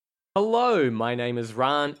Hello, my name is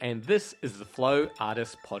Ran, and this is the Flow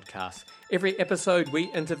Artist Podcast. Every episode, we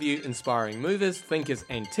interview inspiring movers, thinkers,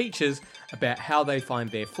 and teachers about how they find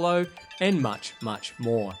their flow and much, much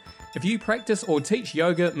more. If you practice or teach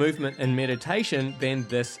yoga, movement, and meditation, then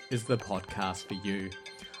this is the podcast for you.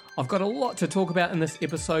 I've got a lot to talk about in this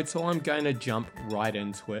episode, so I'm going to jump right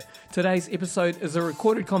into it. Today's episode is a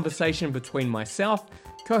recorded conversation between myself,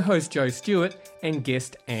 co-host Joe Stewart, and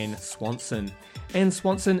guest Anne Swanson. Anne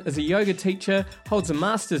Swanson is a yoga teacher, holds a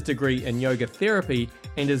master's degree in yoga therapy,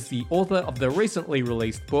 and is the author of the recently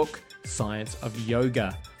released book, Science of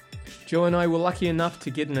Yoga. Joe and I were lucky enough to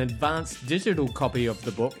get an advanced digital copy of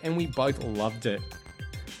the book, and we both loved it.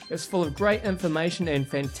 It's full of great information and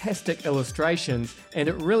fantastic illustrations, and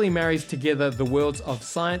it really marries together the worlds of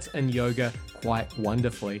science and yoga quite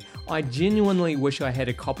wonderfully. I genuinely wish I had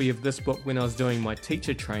a copy of this book when I was doing my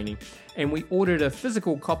teacher training, and we ordered a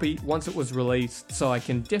physical copy once it was released, so I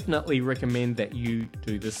can definitely recommend that you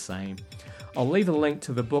do the same. I'll leave a link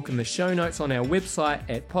to the book in the show notes on our website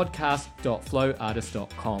at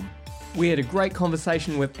podcast.flowartist.com. We had a great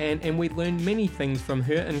conversation with Anne, and we learned many things from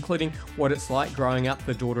her, including what it's like growing up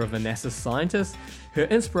the daughter of a NASA scientist, her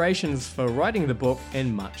inspirations for writing the book,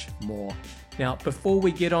 and much more. Now, before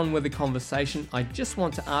we get on with the conversation, I just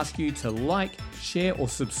want to ask you to like, share, or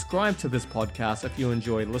subscribe to this podcast if you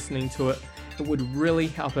enjoy listening to it. It would really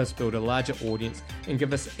help us build a larger audience and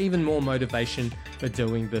give us even more motivation for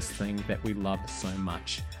doing this thing that we love so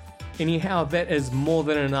much. Anyhow, that is more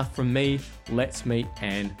than enough from me. Let's meet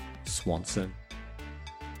Anne Swanson.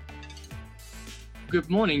 Good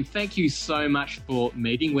morning. Thank you so much for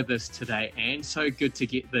meeting with us today, Anne. So good to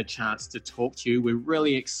get the chance to talk to you. We're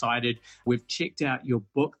really excited. We've checked out your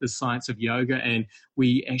book, The Science of Yoga, and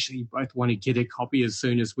we actually both want to get a copy as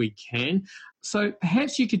soon as we can. So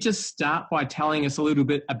perhaps you could just start by telling us a little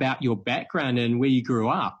bit about your background and where you grew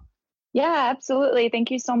up. Yeah, absolutely. Thank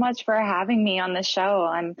you so much for having me on the show.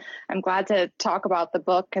 I'm glad to talk about the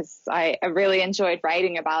book because I really enjoyed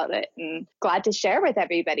writing about it and glad to share with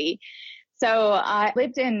everybody. So I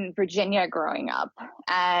lived in Virginia growing up,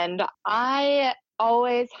 and I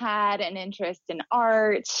always had an interest in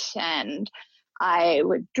art, and I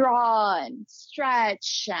would draw and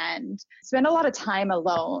stretch and spend a lot of time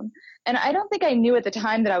alone. And I don't think I knew at the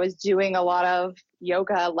time that I was doing a lot of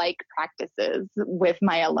yoga-like practices with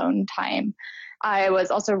my alone time. I was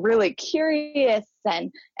also really curious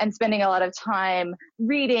and spending a lot of time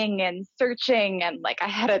reading and searching. And I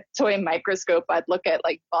had a toy microscope. I'd look at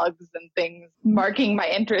bugs and things, marking my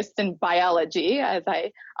interest in biology as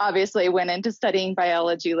I obviously went into studying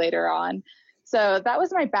biology later on. So that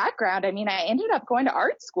was my background. I mean, I ended up going to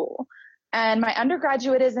art school. And my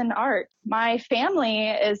undergraduate is in art. My family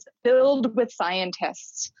is filled with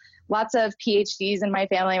scientists, lots of PhDs in my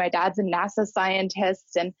family. My dad's a NASA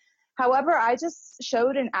scientist. And however, I just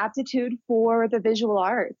showed an aptitude for the visual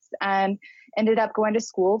arts and ended up going to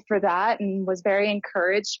school for that and was very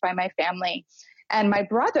encouraged by my family. And my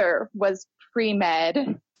brother was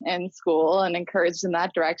pre-med in school and encouraged in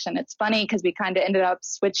that direction. It's funny because we kind of ended up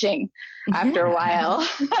switching after a while.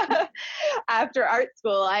 After art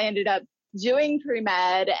school, I ended up doing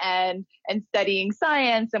pre-med and studying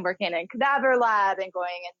science and working in a cadaver lab and going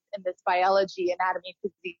in this biology, anatomy,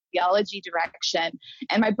 physiology direction.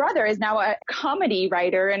 And my brother is now a comedy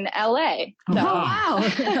writer in LA. So. Oh, wow.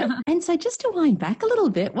 And so just to wind back a little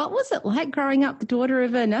bit, what was it like growing up the daughter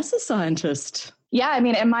of a NASA scientist? Yeah, I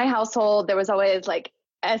mean, in my household, there was always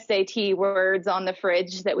SAT words on the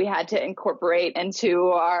fridge that we had to incorporate into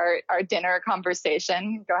our dinner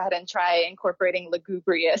conversation. Go ahead and try incorporating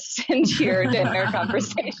lugubrious into your dinner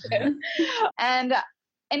conversation. And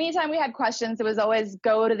anytime we had questions, it was always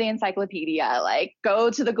go to the encyclopedia,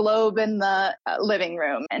 go to the globe in the living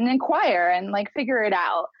room and inquire and figure it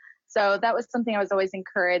out. So that was something I was always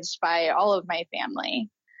encouraged by all of my family.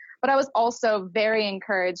 But I was also very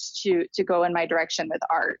encouraged to go in my direction with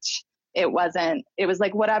art. It was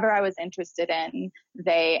whatever I was interested in,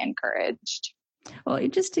 they encouraged. Well,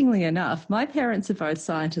 interestingly enough, my parents are both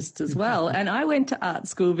scientists as well, and I went to art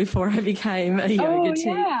school before I became a yoga teacher.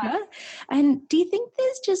 Yeah. And do you think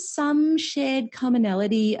there's just some shared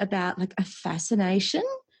commonality about a fascination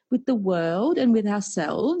with the world and with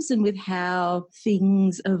ourselves and with how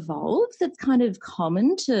things evolve that's kind of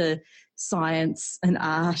common to science and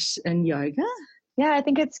art and yoga? Yeah, I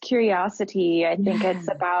think it's curiosity. I think it's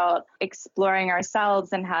about exploring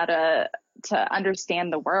ourselves and how to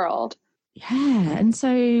understand the world. Yeah. And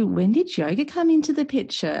so when did yoga come into the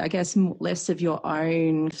picture? I guess less of your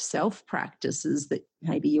own self-practices that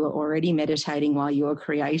maybe you were already meditating while you were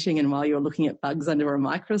creating and while you were looking at bugs under a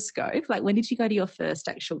microscope. When did you go to your first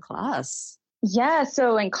actual class? Yeah.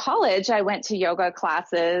 So in college, I went to yoga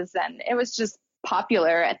classes and it was just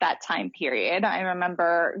popular at that time period. I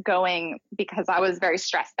remember going because I was very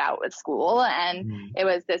stressed out with school, and it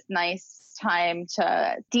was this nice time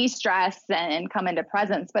to de-stress and come into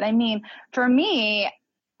presence. But I mean, for me,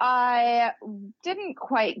 I didn't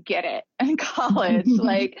quite get it in college.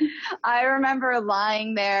 Like, I remember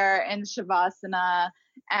lying there in Shavasana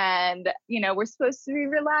and, we're supposed to be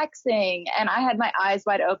relaxing. And I had my eyes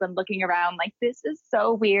wide open looking around like, this is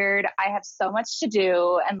so weird. I have so much to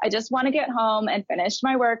do and I just want to get home and finish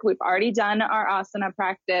my work. We've already done our asana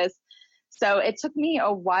practice. So it took me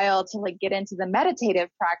a while to get into the meditative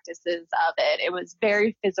practices of it. It was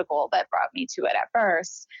very physical that brought me to it at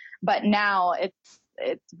first, but now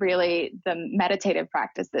it's really the meditative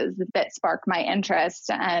practices that spark my interest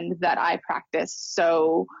and that I practice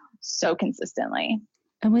so consistently.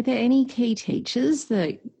 And were there any key teachers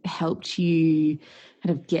that helped you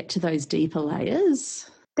kind of get to those deeper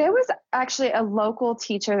layers? There was actually a local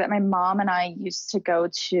teacher that my mom and I used to go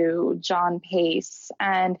to, John Pace,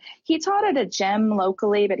 and he taught at a gym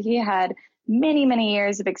locally, but he had many, many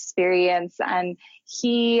years of experience, and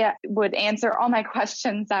he would answer all my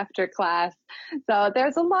questions after class. So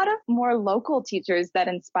there's a lot of more local teachers that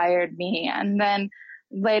inspired me. And then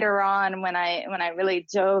later on, when I really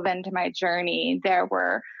dove into my journey, there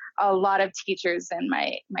were a lot of teachers in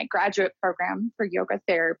my graduate program for yoga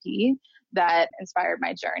therapy that inspired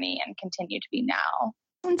my journey and continue to be now.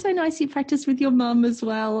 And so nice you practice with your mum as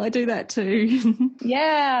well. I do that too.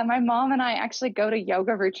 Yeah, my mom and I actually go to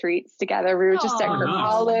yoga retreats together. We were just at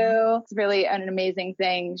Kripalu. It's really an amazing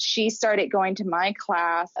thing. She started going to my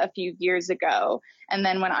class a few years ago. And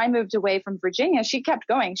then when I moved away from Virginia, she kept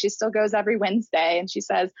going. She still goes every Wednesday. And she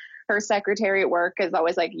says her secretary at work is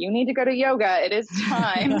always like, you need to go to yoga. It is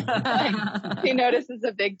time. She notices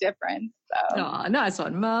a big difference. So. Oh, nice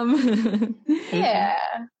one, Mum. Yeah.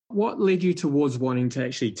 What led you towards wanting to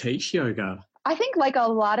actually teach yoga? I think like a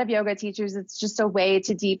lot of yoga teachers, it's just a way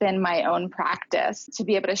to deepen my own practice, to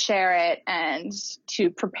be able to share it and to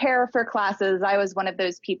prepare for classes. I was one of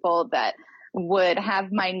those people that would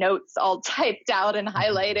have my notes all typed out and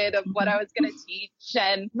highlighted of what I was going to teach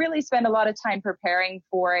and really spend a lot of time preparing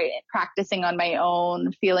for it, practicing on my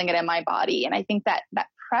own, feeling it in my body. And I think that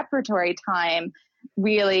preparatory time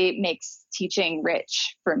really makes teaching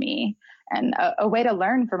rich for me and a way to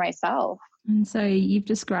learn for myself. And so you've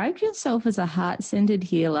described yourself as a heart-centered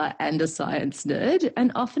healer and a science nerd,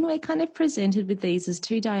 and often we're kind of presented with these as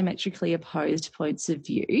two diametrically opposed points of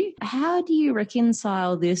view. How do you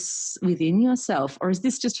reconcile this within yourself, or is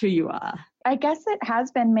this just who you are? I guess it has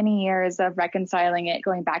been many years of reconciling it,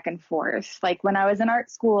 going back and forth. Like when I was in art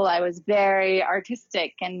school, I was very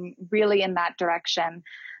artistic and really in that direction.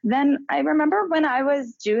 Then I remember when I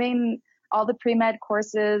was doing all the pre-med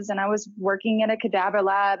courses and I was working in a cadaver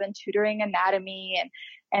lab and tutoring anatomy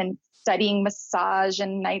and studying massage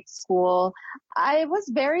in night school, I was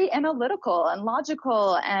very analytical and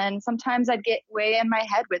logical, and sometimes I'd get way in my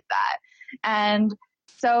head with that. And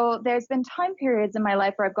so there's been time periods in my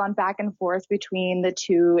life where I've gone back and forth between the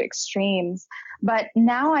two extremes. But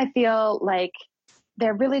now I feel like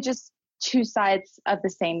they're really just two sides of the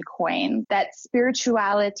same coin, that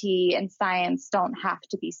spirituality and science don't have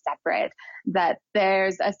to be separate, that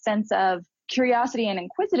there's a sense of curiosity and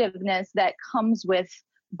inquisitiveness that comes with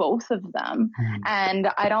both of them. And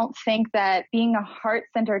I don't think that being a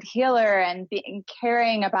heart-centered healer and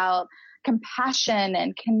caring about compassion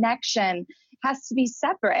and connection has to be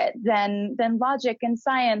separate than logic and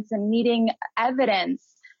science and needing evidence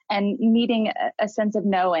and needing a sense of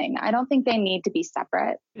knowing. I don't think they need to be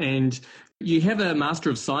separate. And you have a Master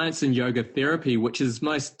of Science in Yoga Therapy, which is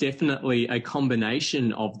most definitely a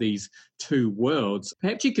combination of these two worlds.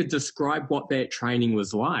 Perhaps you could describe what that training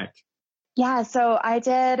was like. Yeah, so I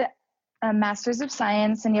did a Master's of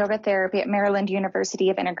Science in Yoga Therapy at Maryland University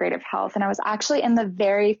of Integrative Health. And I was actually in the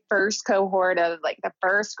very first cohort of the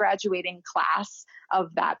first graduating class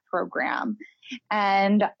of that program.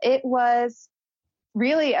 And it was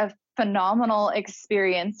really a phenomenal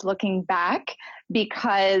experience looking back,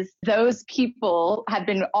 because those people had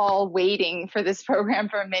been all waiting for this program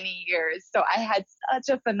for many years. So I had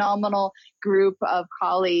such a phenomenal group of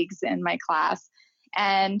colleagues in my class.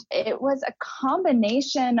 And it was a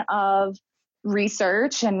combination of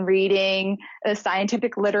research and reading the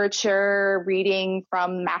scientific literature, reading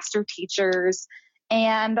from master teachers,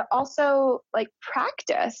 and also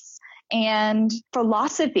practice and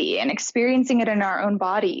philosophy and experiencing it in our own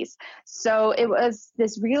bodies. So it was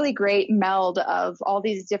this really great meld of all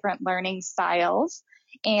these different learning styles.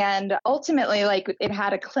 And ultimately, like, it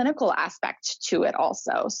had a clinical aspect to it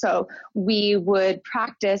also. So we would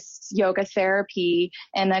practice yoga therapy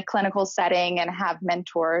in a clinical setting and have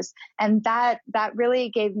mentors. And that really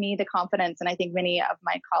gave me the confidence, and I think many of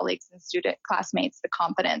my colleagues and student classmates, the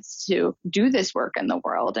confidence to do this work in the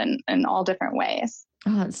world in all different ways.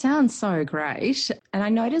 Oh, it sounds so great. And I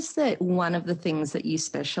noticed that one of the things that you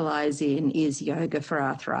specialize in is yoga for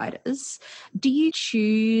arthritis. Do you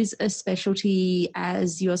choose a specialty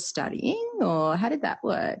as you're studying, or how did that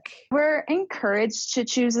work? We're encouraged to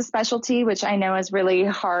choose a specialty, which I know is really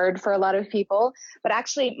hard for a lot of people, but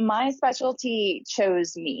actually my specialty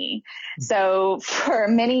chose me. So for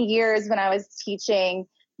many years when I was teaching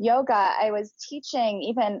yoga, I was teaching,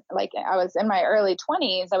 even like I was in my early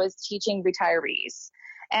 20s, I was teaching retirees.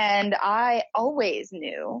 And I always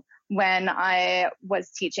knew when I was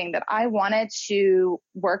teaching that I wanted to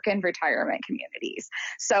work in retirement communities.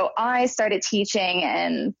 So I started teaching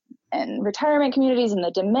in retirement communities, in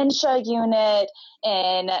the dementia unit,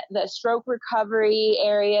 in the stroke recovery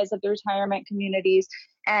areas of the retirement communities,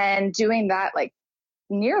 and doing that like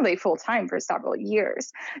nearly full time for several years.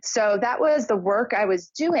 So that was the work I was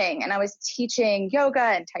doing. And I was teaching yoga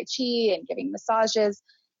and Tai Chi and giving massages.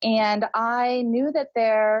 And I knew that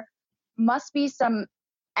there must be some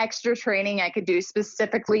extra training I could do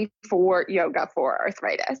specifically for yoga for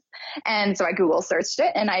arthritis. And so I Google searched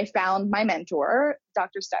it and I found my mentor,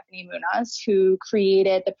 Dr. Stephanie Munoz, who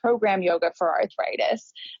created the program Yoga for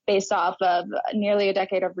Arthritis based off of nearly a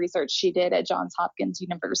decade of research she did at Johns Hopkins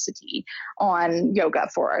University on yoga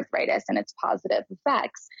for arthritis and its positive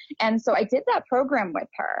effects. And so I did that program with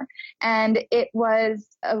her, and it was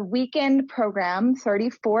a weekend program,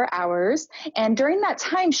 34 hours. And during that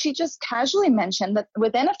time, she just casually mentioned that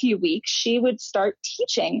within a few weeks, she would start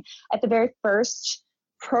teaching at the very first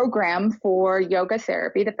program for yoga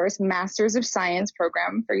therapy, the first Masters of Science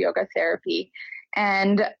program for yoga therapy.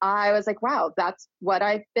 And I was like, wow, that's what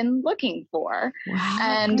I've been looking for. Wow,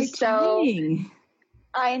 and so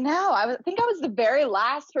I know. I think I was the very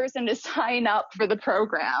last person to sign up for the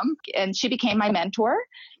program, and she became my mentor.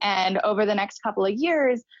 And over the next couple of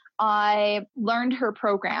years, I learned her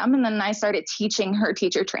program, and then I started teaching her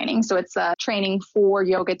teacher training. So it's a training for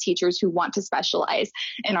yoga teachers who want to specialize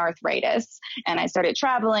in arthritis. And I started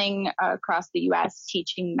traveling across the U.S.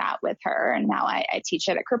 teaching that with her. And now I teach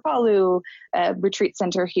it at Kripalu, a retreat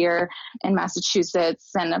center here in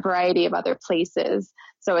Massachusetts, and a variety of other places.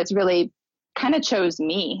 So it's really kind of chose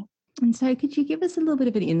me. And so could you give us a little bit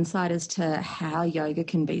of an insight as to how yoga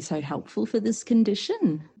can be so helpful for this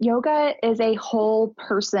condition? Yoga is a whole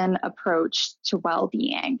person approach to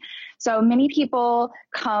well-being. So many people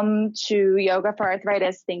come to yoga for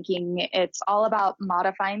arthritis thinking it's all about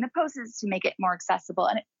modifying the poses to make it more accessible.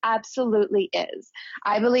 And it absolutely is.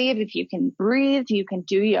 I believe if you can breathe, you can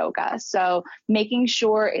do yoga. So making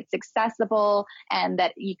sure it's accessible and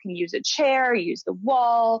that you can use a chair, use the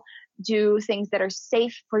wall, do things that are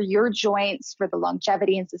safe for your joints, for the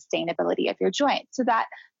longevity and sustainability of your joints. So that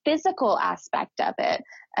physical aspect of it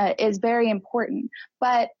is very important.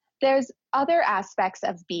 But there's other aspects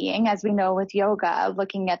of being, as we know with yoga,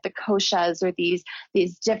 looking at the koshas or these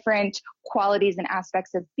different qualities and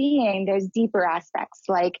aspects of being, there's deeper aspects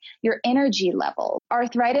like your energy level.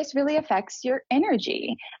 Arthritis really affects your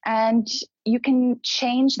energy, and you can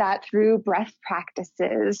change that through breath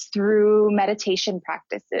practices, through meditation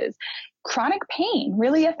practices. Chronic pain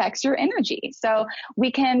really affects your energy. So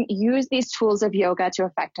we can use these tools of yoga to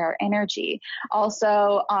affect our energy.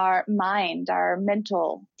 Also our mind, our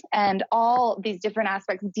mental, and all these different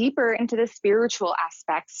aspects deeper into the spiritual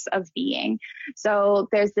aspects of being. So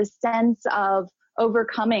there's this sense of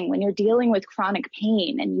overcoming when you're dealing with chronic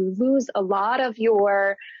pain, and you lose a lot of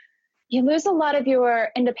your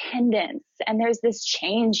independence, and there's this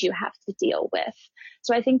change you have to deal with.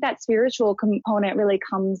 So I think that spiritual component really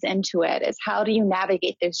comes into it, is how do you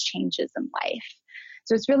navigate those changes in life?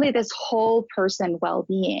 So it's really this whole person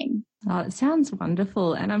well-being. Oh, it sounds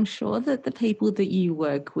wonderful. And I'm sure that the people that you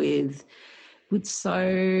work with would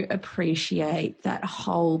so appreciate that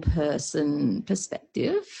whole person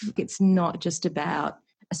perspective. It's not just about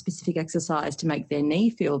a specific exercise to make their knee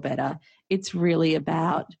feel better. It's really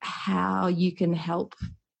about how you can help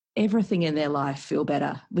everything in their life feel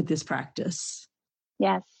better with this practice.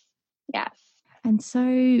 Yes, yes. And so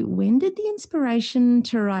when did the inspiration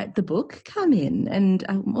to write the book come in? And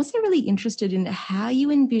I'm also really interested in how you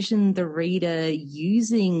envision the reader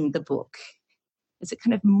using the book. Is it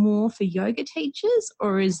kind of more for yoga teachers,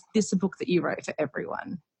 or is this a book that you wrote for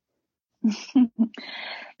everyone?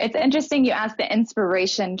 It's interesting you asked the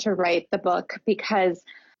inspiration to write the book, because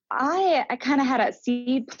I kind of had a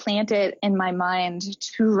seed planted in my mind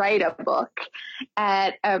to write a book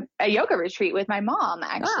at a yoga retreat with my mom,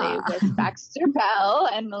 actually, with Baxter Bell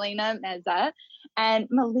and Melina Meza. And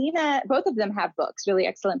Melina, both of them have books, really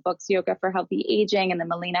excellent books, Yoga for Healthy Aging. And then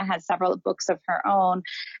Melina has several books of her own.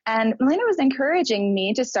 And Melina was encouraging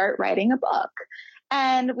me to start writing a book.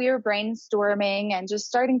 And we were brainstorming and just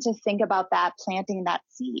starting to think about that, planting that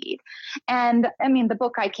seed. And I mean, the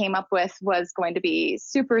book I came up with was going to be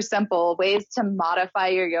super simple, ways to modify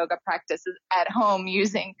your yoga practices at home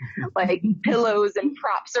using like pillows and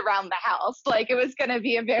props around the house. Like it was going to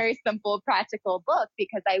be a very simple, practical book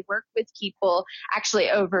because I work with people actually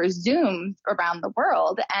over Zoom around the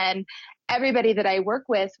world. And everybody that I work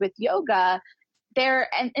with yoga, they're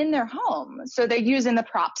in their home. So they're using the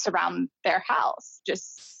props around their house,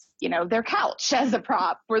 just, their couch as a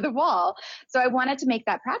prop for the wall. So I wanted to make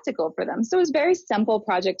that practical for them. So it was a very simple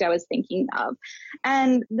project I was thinking of.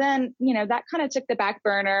 And then, that kind of took the back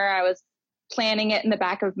burner. I was planning it in the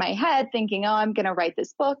back of my head thinking, oh, I'm going to write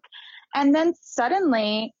this book. And then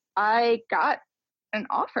suddenly I got an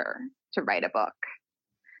offer to write a book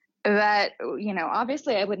that,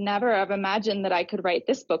 obviously I would never have imagined that I could write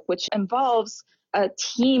this book, which involves a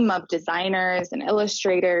team of designers and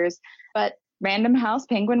illustrators. But Random House,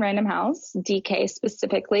 Penguin Random House, DK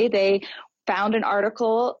specifically, they found an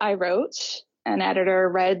article I wrote. An editor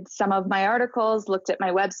read some of my articles, looked at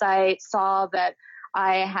my website, saw that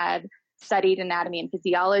I had studied anatomy and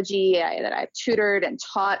physiology, that I've tutored and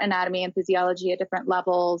taught anatomy and physiology at different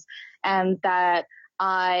levels, and that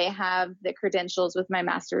I have the credentials with my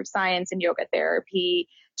Master of Science in Yoga Therapy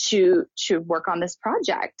to work on this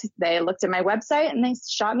project. They looked at my website and they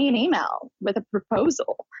shot me an email with a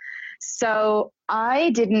proposal. So I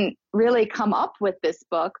didn't really come up with this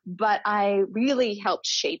book, but I really helped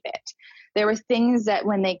shape it. There were things that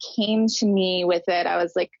when they came to me with it, I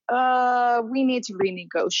was like, we need to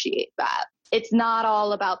renegotiate that. It's not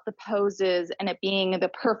all about the poses and it being the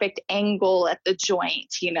perfect angle at the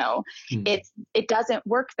joint, It doesn't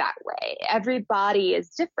work that way. Every body is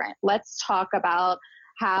different. Let's talk about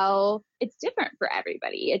how it's different for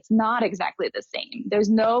everybody. It's not exactly the same. There's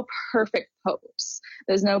no perfect pose.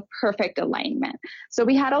 There's no perfect alignment. So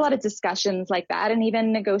we had a lot of discussions like that, and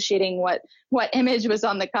even negotiating what image was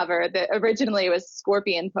on the cover. Originally it was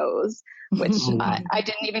scorpion pose, which I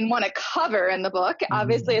didn't even want to cover in the book.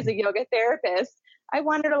 Obviously, as a yoga therapist, I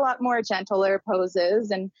wanted a lot more gentler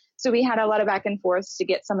poses. And so we had a lot of back and forth to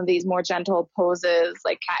get some of these more gentle poses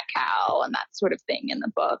like cat-cow and that sort of thing in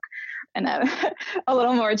the book, and a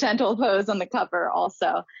little more gentle pose on the cover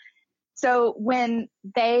also. So when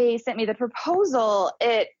they sent me the proposal,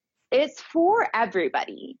 it's for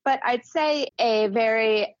everybody, but I'd say a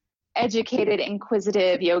very educated,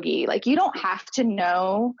 inquisitive yogi. Like, you don't have to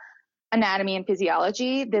know anatomy and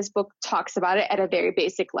physiology. This book talks about it at a very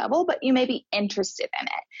basic level, but you may be interested in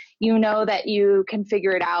it. You know that you can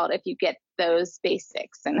figure it out if you get those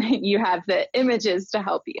basics and you have the images to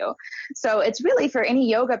help you. So it's really for any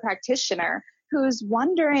yoga practitioner who's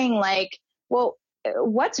wondering, like, well,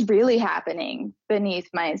 what's really happening beneath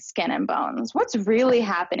my skin and bones? What's really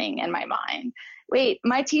happening in my mind? Wait,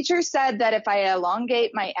 my teacher said that if I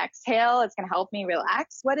elongate my exhale, it's going to help me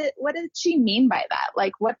relax. What did she mean by that?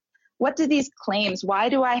 Like, what do these claims? Why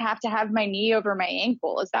do I have to have my knee over my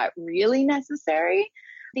ankle? Is that really necessary?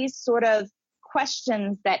 These sort of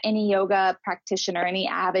questions that any yoga practitioner, any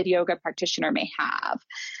avid yoga practitioner may have.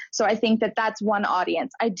 So I think that that's one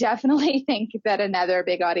audience. I definitely think that another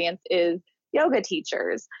big audience is yoga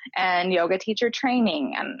teachers and yoga teacher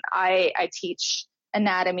training. And I teach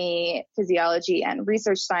anatomy, physiology, and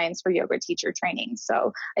research science for yoga teacher training.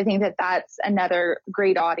 So I think that that's another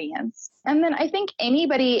great audience. And then I think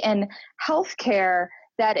anybody in healthcare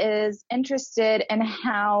that is interested in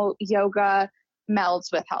how yoga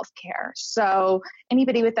melds with healthcare. So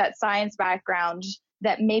anybody with that science background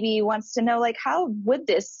that maybe wants to know, like, how would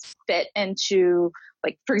this fit into,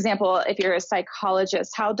 like, for example, if you're a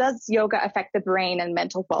psychologist, how does yoga affect the brain and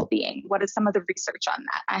mental well-being? What is some of the research on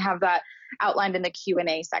that? I have that outlined in the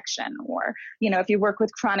Q&A section. Or, if you work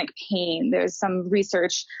with chronic pain, there's some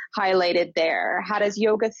research highlighted there. How does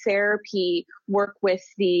yoga therapy work with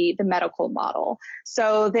the medical model?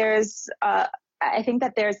 So I think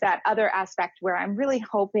that there's that other aspect where I'm really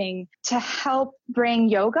hoping to help bring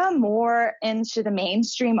yoga more into the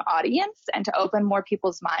mainstream audience and to open more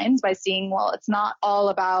people's minds by seeing, well, it's not all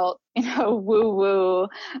about, woo-woo.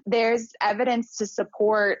 There's evidence to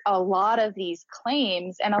support a lot of these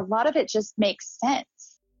claims, and a lot of it just makes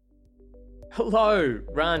sense. Hello,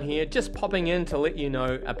 Ran here, just popping in to let you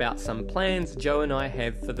know about some plans Joe and I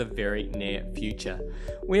have for the very near future.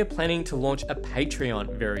 We are planning to launch a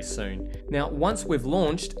Patreon very soon. Now, once we've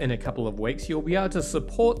launched in a couple of weeks, you'll be able to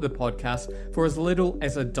support the podcast for as little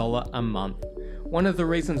as $1 a month. One of the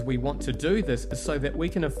reasons we want to do this is so that we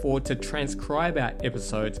can afford to transcribe our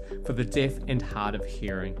episodes for the deaf and hard of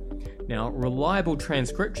hearing. Now, reliable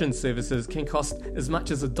transcription services can cost as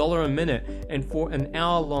much as $1 a minute, and for an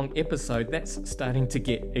hour-long episode, that's starting to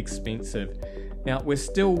get expensive. Now, we're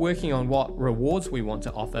still working on what rewards we want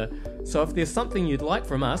to offer, so if there's something you'd like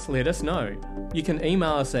from us, let us know. You can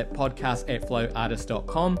email us at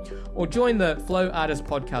podcast@flowartist.com or join the Flow Artist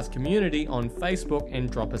Podcast community on Facebook and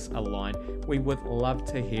drop us a line. We would love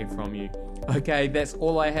to hear from you. Okay, that's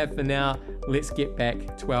all I have for now. Let's get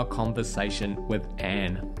back to our conversation with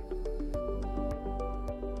Anne.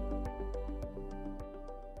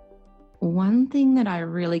 One thing that I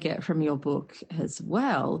really get from your book as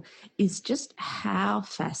well is just how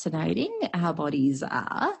fascinating our bodies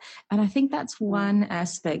are. And I think that's one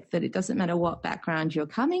aspect that it doesn't matter what background you're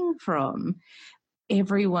coming from,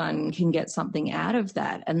 everyone can get something out of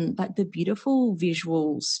that. And like the beautiful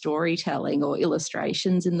visual storytelling or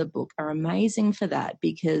illustrations in the book are amazing for that,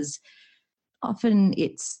 because often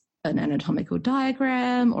it's an anatomical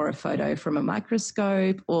diagram or a photo from a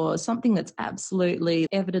microscope or something that's absolutely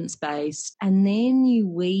evidence-based. And then you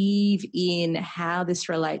weave in how this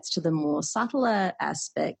relates to the more subtler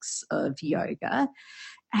aspects of yoga.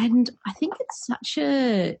 And I think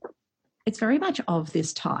it's very much of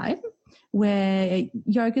this time where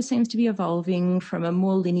yoga seems to be evolving from a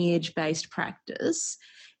more lineage-based practice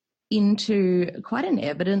into quite an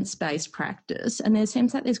evidence-based practice. And there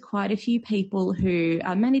seems like there's quite a few people who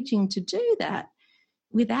are managing to do that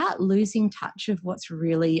without losing touch of what's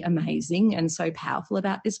really amazing and so powerful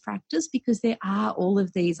about this practice, because there are all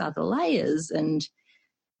of these other layers, and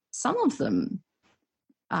some of them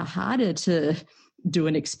are harder to do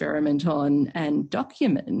an experiment on and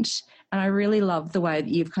document. And I really love the way that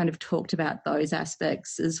you've kind of talked about those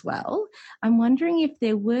aspects as well. I'm wondering if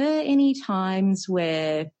there were any times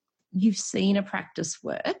where you've seen a practice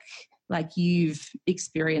work, like you've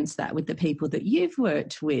experienced that with the people that you've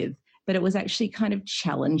worked with, but it was actually kind of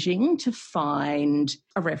challenging to find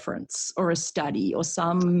a reference or a study or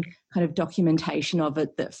some kind of documentation of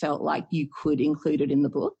it that felt like you could include it in the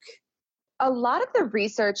book. A lot of the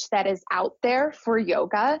research that is out there for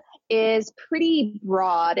yoga is pretty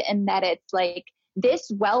broad in that it's like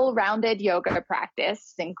this well-rounded yoga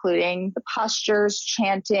practice, including the postures,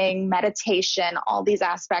 chanting, meditation, all these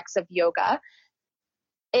aspects of yoga,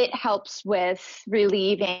 it helps with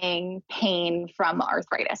relieving pain from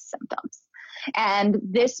arthritis symptoms. And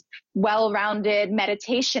this well-rounded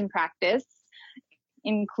meditation practice,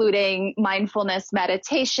 including mindfulness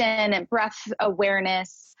meditation and breath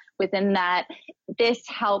awareness within that, this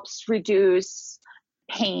helps reduce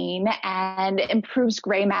pain and improves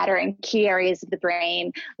gray matter in key areas of the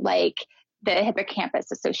brain, like the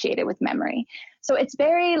hippocampus associated with memory. So it's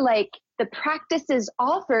very like the practices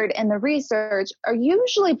offered in the research are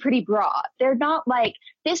usually pretty broad. They're not like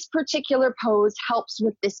this particular pose helps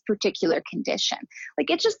with this particular condition. Like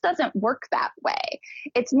it just doesn't work that way.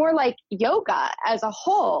 It's more like yoga as a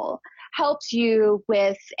whole helps you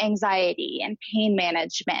with anxiety and pain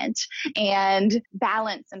management and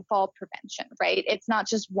balance and fall prevention, right? It's not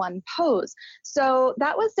just one pose. So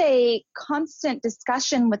that was a constant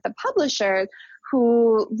discussion with the publisher,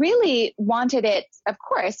 who really wanted it, of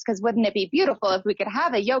course, because wouldn't it be beautiful if we could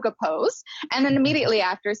have a yoga pose and then immediately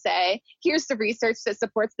after say, here's the research that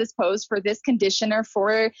supports this pose for this condition or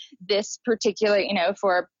for this particular,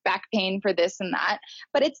 for back pain for this and that.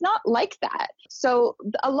 But it's not like that. So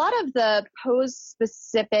a lot of the pose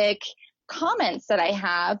specific comments that I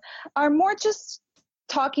have are more just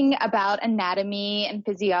talking about anatomy and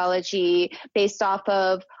physiology based off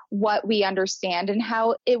of what we understand and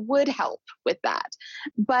how it would help with that.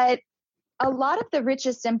 But a lot of the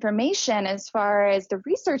richest information as far as the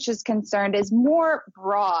research is concerned is more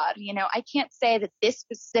broad. I can't say that this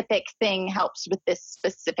specific thing helps with this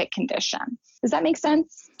specific condition. Does that make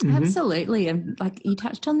sense? Mm-hmm. Absolutely. And like you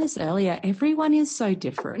touched on this earlier, everyone is so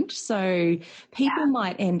different. So people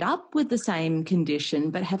might end up with the same condition,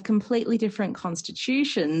 but have completely different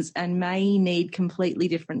constitutions and may need completely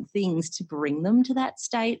different things to bring them to that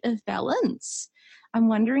state of balance. I'm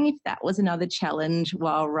wondering if that was another challenge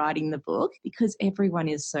while writing the book, because everyone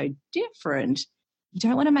is so different. You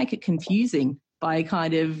don't want to make it confusing by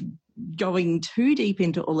kind of going too deep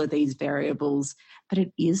into all of these variables, but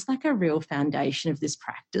it is like a real foundation of this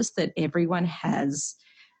practice that everyone has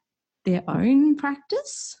their own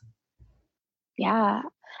practice. Yeah.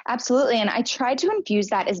 Absolutely. And I tried to infuse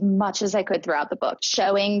that as much as I could throughout the book,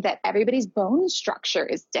 showing that everybody's bone structure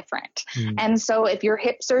is different. And so if your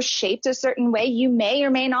hips are shaped a certain way, you may or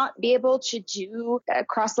may not be able to do a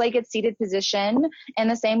cross-legged seated position in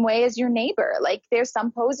the same way as your neighbor. Like there's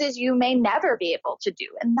some poses you may never be able to do,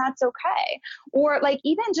 and that's okay. Or like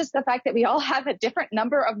even just the fact that we all have a different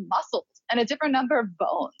number of muscles and a different number of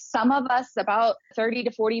bones. Some of us, about 30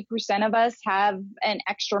 to 40% of us, have an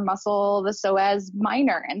extra muscle, the psoas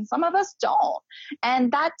minor, and some of us don't.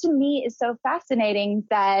 And that to me is so fascinating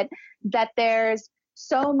that there's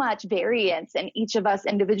so much variance in each of us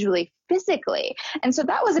individually physically. And so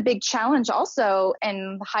that was a big challenge also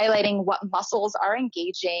in highlighting what muscles are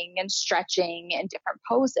engaging and stretching in different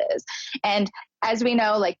poses. And as we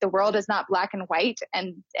know, like the world is not black and white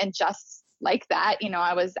and just like that. You know,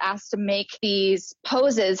 I was asked to make these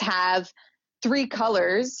poses have 3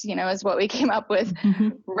 colors, you know, is what we came up with,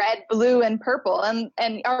 red, blue, and purple.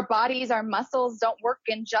 And our bodies, our muscles don't work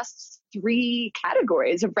in just 3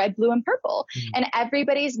 categories of red, blue, and purple. And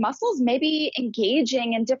everybody's muscles may be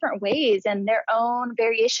engaging in different ways in their own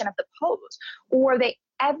variation of the pose, or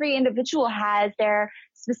every individual has their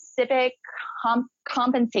specific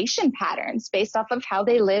compensation patterns based off of how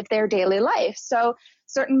they live their daily life. So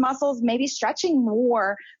certain muscles may be stretching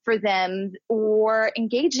more for them or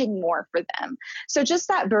engaging more for them. So just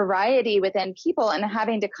that variety within people and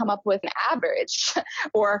having to come up with an average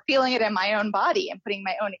or feeling it in my own body and putting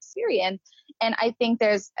my own experience. And I think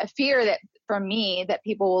there's a fear that for me that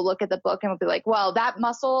people will look at the book and will be like, well, that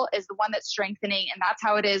muscle is the one that's strengthening and that's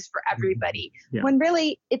how it is for everybody. Yeah. When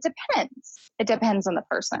really it depends. It depends on the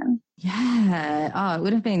person. Yeah. Oh, it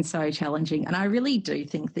would have been so challenging. And I really do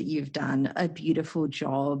think that you've done a beautiful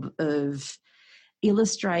job of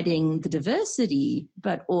illustrating the diversity,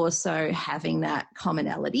 but also having that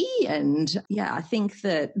commonality. And yeah, I think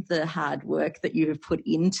that the hard work that you have put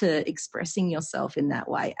into expressing yourself in that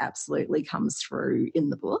way absolutely comes through in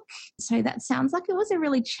the book. So that sounds like it was a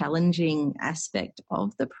really challenging aspect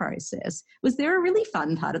of the process. Was there a really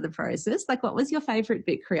fun part of the process? Like, what was your favorite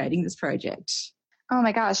bit creating this project? Oh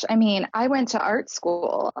my gosh. I mean, I went to art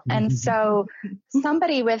school. And so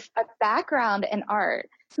somebody with a background in art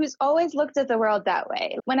who's always looked at the world that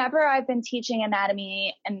way. Whenever I've been teaching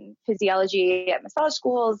anatomy and physiology at massage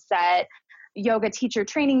schools, at yoga teacher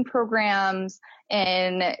training programs,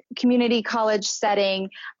 in community college setting,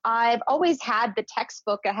 I've always had the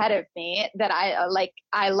textbook ahead of me that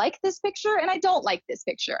I like this picture and I don't like this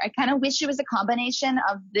picture. I kind of wish it was a combination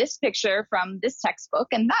of this picture from this textbook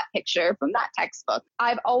and that picture from that textbook.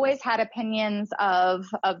 I've always had opinions of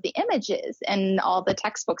the images and all the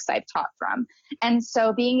textbooks I've taught from. And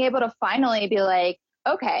so being able to finally be like,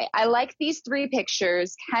 okay, I like these 3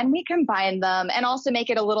 pictures. Can we combine them and also make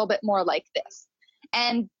it a little bit more like this?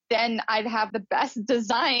 And then I'd have the best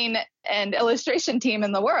design and illustration team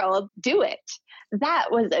in the world do it. That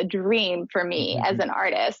was a dream for me as an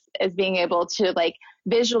artist, is being able to like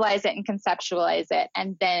visualize it and conceptualize it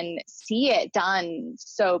and then see it done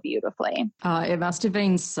so beautifully. It must have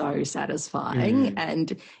been so satisfying.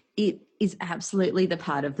 And it is absolutely the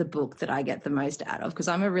part of the book that I get the most out of, because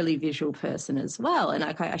I'm a really visual person as well. And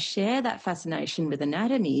I share that fascination with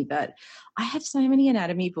anatomy, but I have so many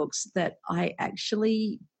anatomy books that I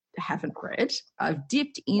actually haven't read. I've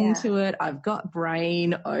dipped into it. I've got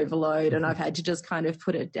brain overload and I've had to just kind of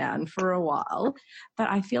put it down for a while. But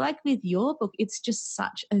I feel like with your book, it's just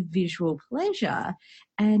such a visual pleasure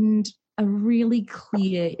and a really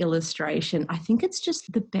clear illustration. I think it's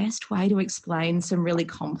just the best way to explain some really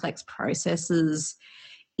complex processes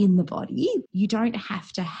in the body. You don't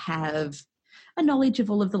have to have a knowledge of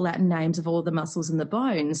all of the Latin names of all the muscles and the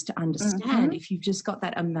bones to understand if you've just got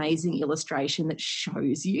that amazing illustration that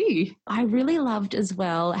shows you. I really loved as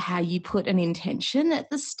well how you put an intention at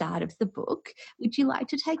the start of the book. Would you like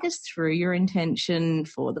to take us through your intention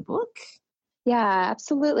for the book? Yeah,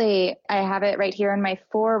 absolutely. I have it right here in my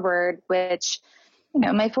foreword, which, you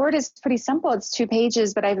know, my foreword is pretty simple. It's 2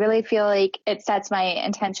 pages, but I really feel like it sets my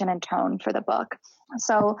intention and tone for the book.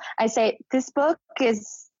 So I say, this book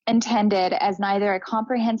is intended as neither a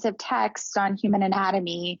comprehensive text on human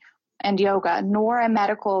anatomy and yoga, nor a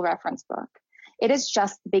medical reference book. It is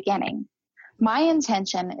just the beginning. My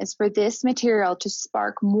intention is for this material to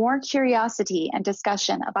spark more curiosity and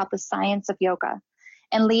discussion about the science of yoga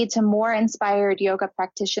and lead to more inspired yoga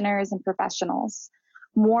practitioners and professionals,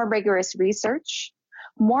 more rigorous research,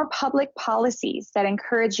 more public policies that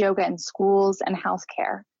encourage yoga in schools and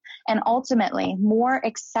healthcare, and ultimately more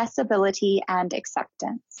accessibility and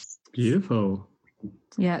acceptance. Beautiful.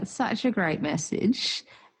 Yeah, such a great message.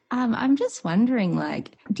 I'm just wondering,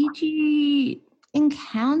 like, did you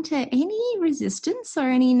encounter any resistance or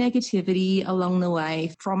any negativity along the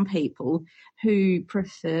way from people who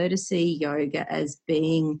prefer to see yoga as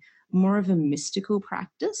being more of a mystical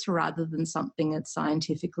practice rather than something that's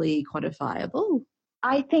scientifically quantifiable?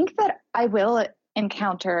 I think that I will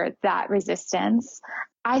encounter that resistance.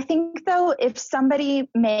 I think, though, if somebody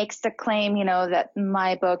makes the claim, that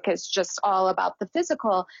my book is just all about the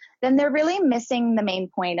physical, then they're really missing the main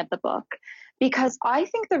point of the book. Because I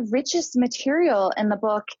think the richest material in the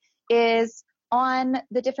book is on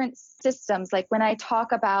the different systems. Like when I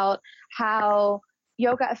talk about how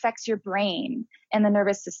yoga affects your brain and the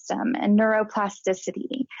nervous system and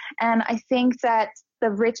neuroplasticity. And I think that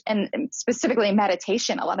the rich, and specifically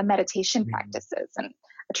meditation, a lot of meditation practices, and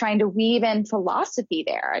trying to weave in philosophy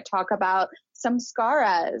there. I talk about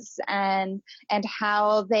samskaras and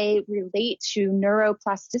how they relate to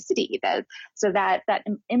neuroplasticity, that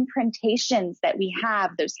imprintations that we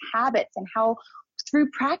have, those habits, and how through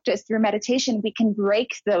practice, through meditation, we can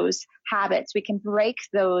break those habits. We can break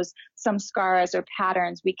those samskaras or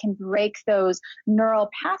patterns. We can break those neural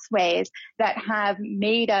pathways that have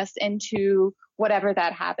made us into whatever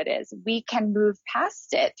that habit is. We can move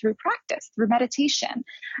past it through practice, through meditation.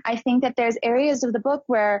 I think that there's areas of the book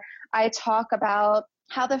where I talk about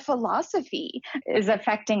how the philosophy is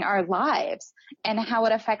affecting our lives and how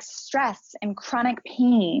it affects stress and chronic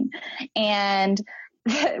pain. And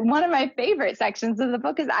one of my favorite sections of the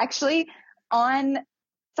book is actually on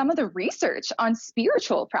some of the research on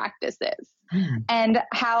spiritual practices and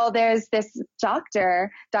how there's this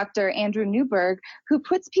doctor, Dr. Andrew Newberg, who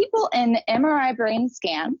puts people in MRI brain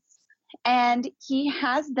scans, and he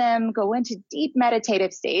has them go into deep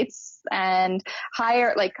meditative states and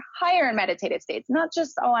higher meditative states, not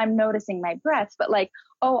just, I'm noticing my breath, but like,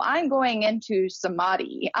 I'm going into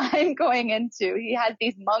samadhi. He has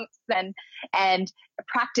these monks and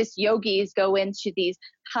practice yogis go into these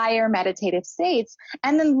higher meditative states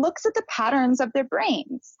and then looks at the patterns of their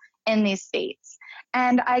brains in these states.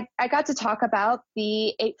 And I got to talk about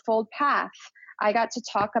the Eightfold Path. I got to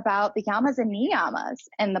talk about the yamas and niyamas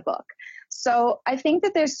in the book. So I think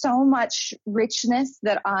that there's so much richness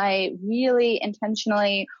that I really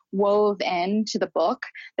intentionally wove into the book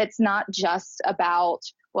that's not just about,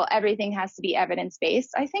 everything has to be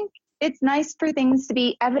evidence-based. I think it's nice for things to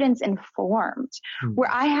be evidence-informed, where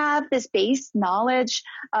I have this base knowledge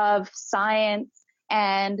of science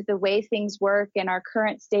and the way things work in our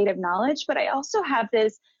current state of knowledge, but I also have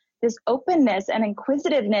this openness and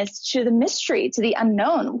inquisitiveness to the mystery, to the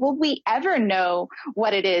unknown. Will we ever know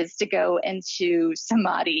what it is to go into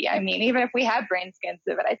samadhi? I mean, even if we have brain scans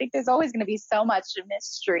of it, I think there's always going to be so much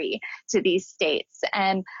mystery to these states.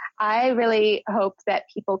 And I really hope that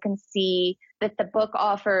people can see that the book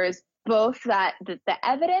offers both the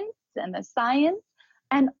evidence and the science,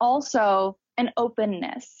 and also an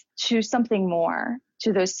openness to something more,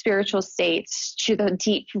 to those spiritual states, to the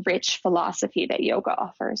deep, rich philosophy that yoga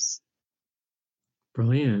offers.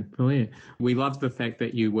 Brilliant. We love the fact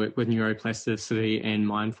that you work with neuroplasticity and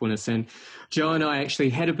mindfulness. And Joe and I actually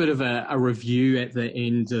had a bit of a review at the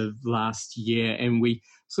end of last year, and we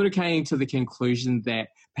sort of came to the conclusion that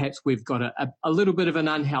perhaps we've got a little bit of an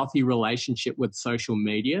unhealthy relationship with social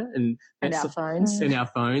media and our phones.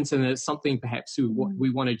 And it's something perhaps we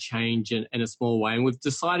want to change in a small way. And we've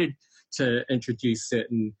decided to introduce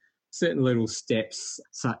certain little steps,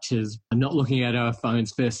 such as not looking at our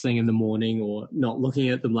phones first thing in the morning or not looking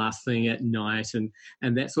at them last thing at night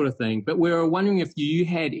and that sort of thing. But we were wondering if you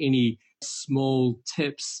had any small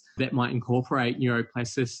tips that might incorporate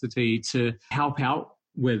neuroplasticity to help out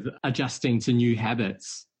with adjusting to new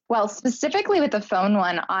habits. Well, specifically with the phone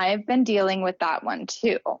one, I've been dealing with that one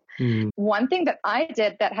too. One thing that I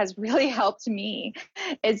did that has really helped me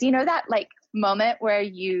is, that moment where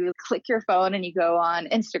you click your phone and you go on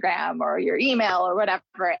Instagram or your email or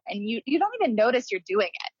whatever, and you don't even notice you're doing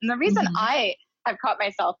it. And the reason I have caught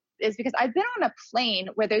myself is because I've been on a plane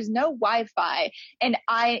where there's no Wi-Fi, and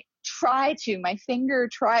my finger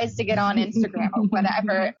tries to get on Instagram or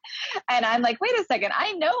whatever. And I'm like, wait a second,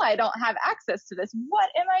 I know I don't have access to this. What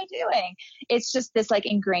am I doing? It's just this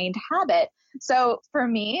ingrained habit. So for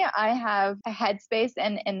me, I have a Headspace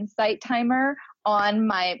and Insight timer on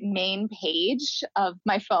my main page of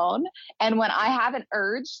my phone. And when I have an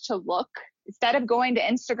urge to look, instead of going to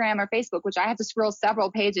Instagram or Facebook, which I have to scroll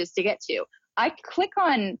several pages to get to, I click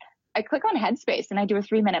on Headspace and I do a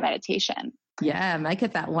 3-minute meditation. Yeah, make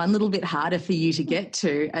it that one little bit harder for you to get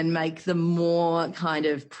to and make the more kind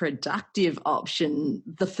of productive option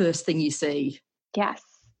the first thing you see. Yes.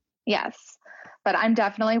 But I'm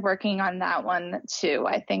definitely working on that one too.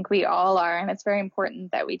 I think we all are. And it's very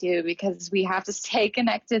important that we do, because we have to stay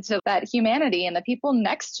connected to that humanity and the people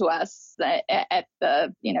next to us at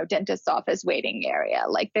the, dentist office waiting area.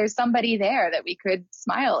 Like there's somebody there that we could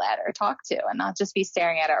smile at or talk to and not just be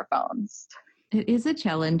staring at our phones. It is a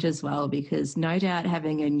challenge as well, because no doubt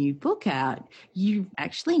having a new book out, you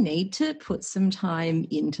actually need to put some time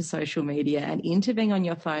into social media and into being on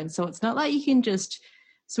your phone. So it's not like you can just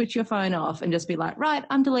switch your phone off and just be like, right,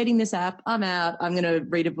 I'm deleting this app, I'm out, I'm going to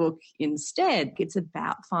read a book instead. It's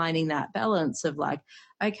about finding that balance of like,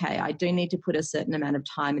 okay, I do need to put a certain amount of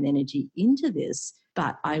time and energy into this,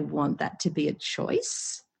 but I want that to be a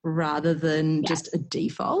choice rather than just a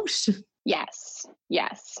default. Yes,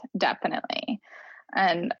 definitely.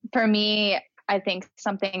 And for me, I think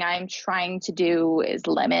something I'm trying to do is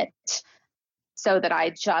limit so that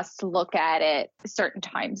I just look at it certain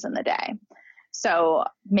times in the day. So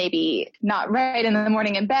maybe not right in the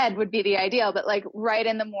morning in bed would be the ideal, but like right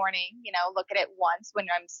in the morning, look at it once when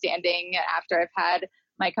I'm standing after I've had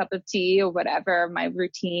my cup of tea or whatever my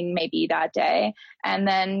routine may be that day. And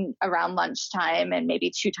then around lunchtime and maybe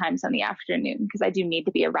 2 times in the afternoon, because I do need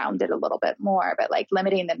to be around it a little bit more, but like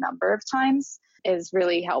limiting the number of times is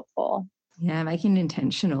really helpful. Yeah, making it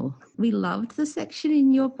intentional. We loved the section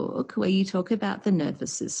in your book where you talk about the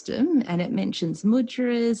nervous system, and it mentions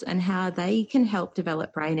mudras and how they can help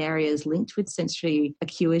develop brain areas linked with sensory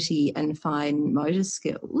acuity and fine motor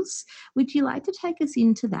skills. Would you like to take us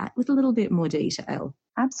into that with a little bit more detail?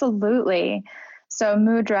 Absolutely. So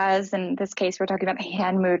mudras, in this case, we're talking about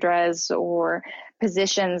hand mudras or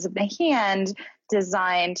positions of the hand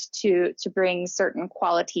designed to bring certain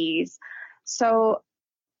qualities. So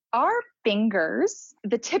our fingers,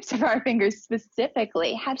 the tips of our fingers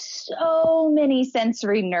specifically, have so many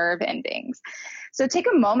sensory nerve endings. So take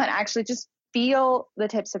a moment, actually just feel the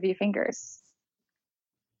tips of your fingers.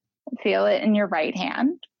 Feel it in your right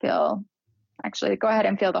hand. Go ahead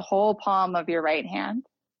and feel the whole palm of your right hand.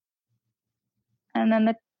 And then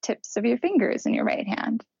the tips of your fingers in your right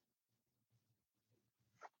hand.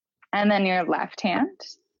 And then your left hand,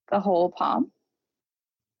 the whole palm.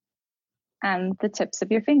 And the tips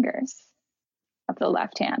of your fingers of the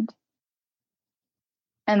left hand.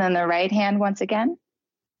 And then the right hand once again,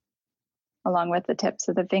 along with the tips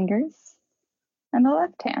of the fingers and the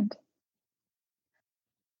left hand.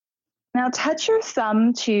 Now touch your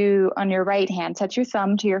thumb on your right hand, touch your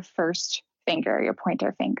thumb to your first finger, your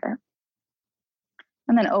pointer finger.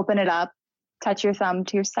 And then open it up, touch your thumb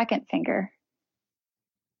to your second finger.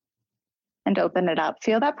 And open it up.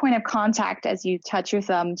 Feel that point of contact as you touch your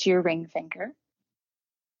thumb to your ring finger.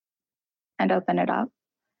 And open it up.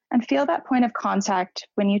 And feel that point of contact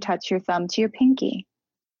when you touch your thumb to your pinky.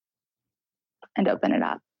 And open it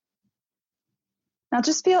up. Now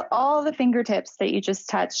just feel all the fingertips that you just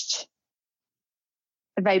touched.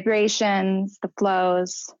 The vibrations, the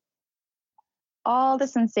flows, all the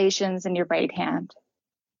sensations in your right hand.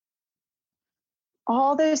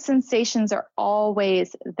 All those sensations are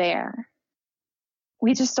always there.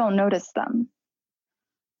 We just don't notice them.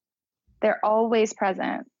 They're always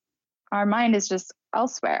present. Our mind is just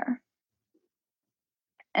elsewhere.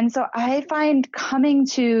 And so I find coming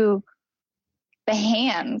to the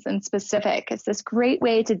hands in specific is this great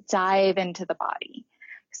way to dive into the body.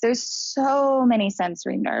 Because there's so many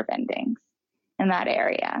sensory nerve endings in that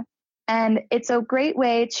area. And it's a great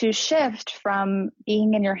way to shift from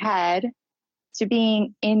being in your head to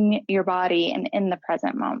being in your body and in the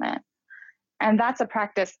present moment. And that's a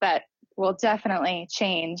practice that will definitely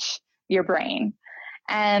change your brain.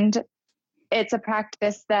 And it's a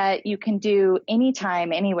practice that you can do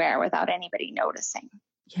anytime, anywhere without anybody noticing.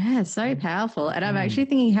 Yeah, so powerful. And I'm actually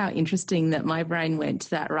thinking how interesting that my brain went to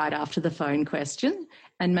that right after the phone question.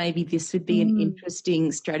 And maybe this would be an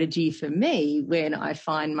interesting strategy for me when I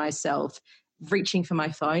find myself reaching for my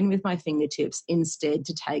phone with my fingertips instead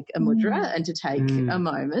to take a mudra and to take a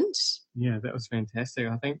moment. Yeah, that was fantastic.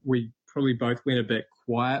 I think we probably both went a bit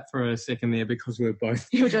quiet for a second there because we were both...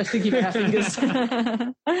 You were just thinking about our fingers.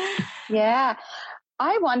 Yeah.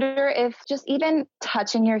 I wonder if just even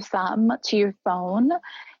touching your thumb to your phone,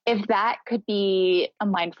 if that could be a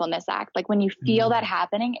mindfulness act. Like when you feel that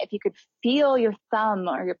happening, if you could feel your thumb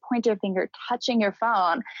or your pointer finger touching your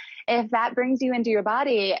phone, if that brings you into your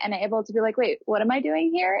body and able to be like, wait, what am I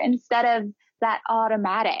doing here? Instead of that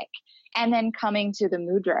automatic, and then coming to the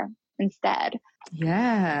mudra instead.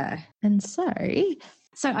 Yeah. And so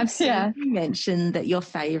I've seen you mention that your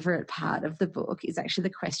favorite part of the book is actually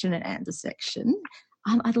the question and answer section.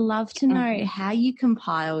 I'd love to know how you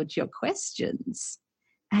compiled your questions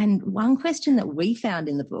And one question that we found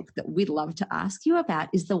in the book that we'd love to ask you about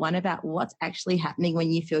is the one about what's actually happening when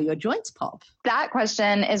you feel your joints pop. That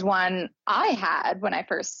question is one I had when I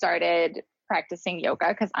first started practicing yoga,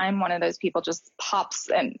 because I'm one of those people just pops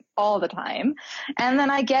and all the time. And then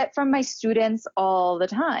I get from my students all the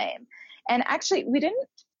time. And actually, we didn't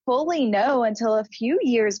fully know until a few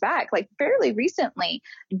years back, like fairly recently,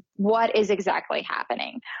 what is exactly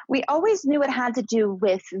happening. We always knew it had to do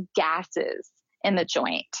with gases in the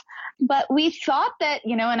joint. But we thought that,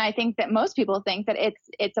 and I think that most people think that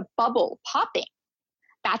it's a bubble popping.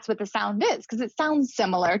 That's what the sound is, because it sounds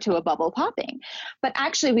similar to a bubble popping. But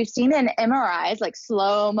actually, we've seen in MRIs, like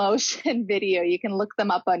slow motion video, you can look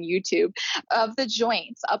them up on YouTube, of the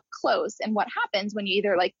joints up close. And what happens when you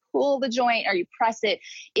either like pull the joint or you press it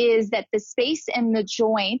is that the space in the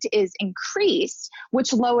joint is increased,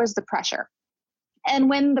 which lowers the pressure. And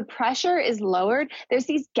when the pressure is lowered, there's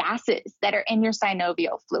these gases that are in your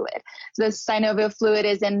synovial fluid. So the synovial fluid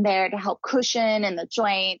is in there to help cushion in the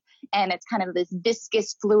joint. And it's kind of this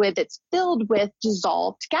viscous fluid that's filled with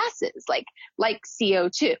dissolved gases like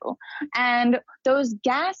CO2. And those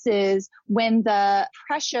gases, when the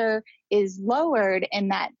pressure is lowered in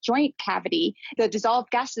that joint cavity, the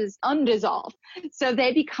dissolved gases undissolve. So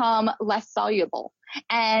they become less soluble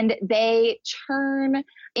and they turn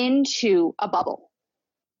into a bubble.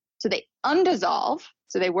 So they undissolve,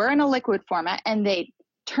 so they were in a liquid format, and they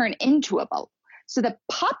turn into a bubble. So the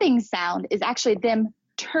popping sound is actually them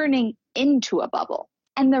turning into a bubble.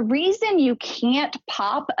 And the reason you can't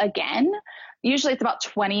pop again, usually it's about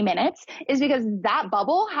 20 minutes, is because that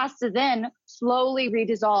bubble has to then slowly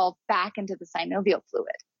redissolve back into the synovial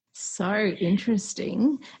fluid. So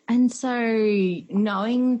interesting. And so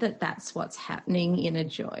knowing that that's what's happening in a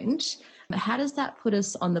joint, how does that put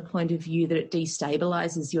us on the point of view that it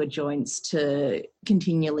destabilizes your joints to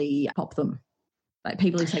continually pop them? Like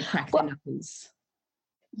people who say crack their knuckles.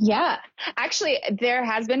 Yeah, actually, there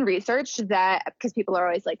has been research that, because people are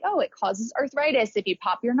always like, oh, it causes arthritis if you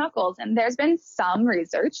pop your knuckles. And there's been some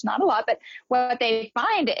research, not a lot, but what they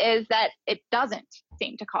find is that it doesn't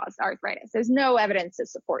seem to cause arthritis. There's no evidence to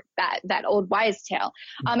support that old wives' tale.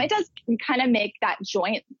 It does kind of make that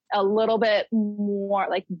joint a little bit more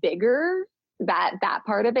like bigger. That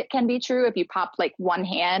part of it can be true. If you pop like one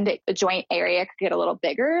hand, the joint area could get a little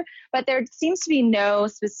bigger, but there seems to be no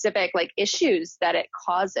specific like issues that it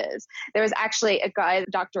causes. There was actually a guy,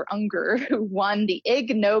 Dr. Unger, who won the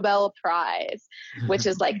Ig Nobel Prize, which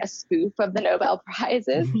is like a spoof of the Nobel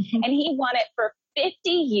Prizes. And he won it for 50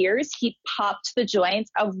 years. He popped the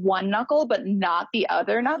joints of one knuckle, but not the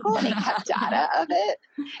other knuckle. And he kept data of it.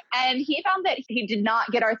 And he found that he did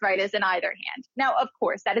not get arthritis in either hand. Now, of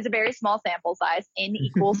course, that is a very small sample size. N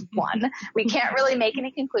equals 1. We can't really make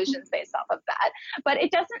any conclusions based off of that. But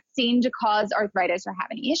it doesn't seem to cause arthritis or have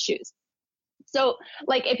any issues. So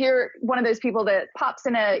like if you're one of those people that pops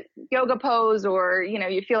in a yoga pose, or,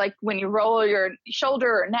 you feel like when you roll your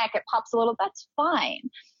shoulder or neck, it pops a little, that's fine.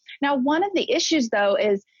 Now, one of the issues, though,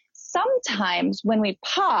 is sometimes when we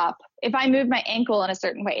pop, if I move my ankle in a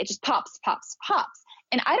certain way, it just pops, pops, pops.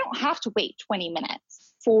 And I don't have to wait 20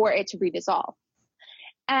 minutes for it to redissolve.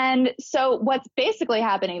 And so what's basically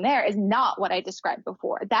happening there is not what I described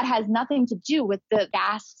before. That has nothing to do with the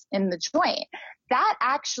gas in the joint. That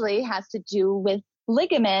actually has to do with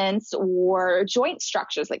ligaments or joint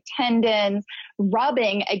structures like tendons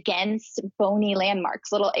rubbing against bony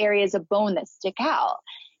landmarks, little areas of bone that stick out.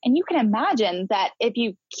 And you can imagine that if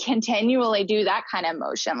you continually do that kind of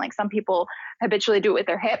motion, like some people habitually do it with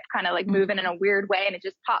their hip, kind of like moving in a weird way, and it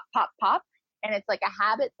just pop, pop, pop. And it's like a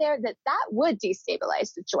habit there, that would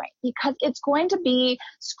destabilize the joint, because it's going to be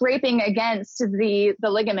scraping against the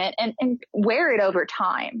ligament and wear it over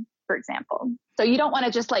time, for example. So you don't want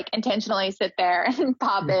to just like intentionally sit there and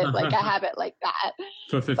pop it like a habit like that.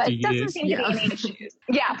 For 50 but it doesn't years. seem to be any issues.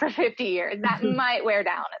 Yeah, for 50 years. That might wear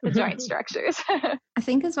down the joint structures. I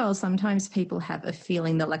think as well, sometimes people have a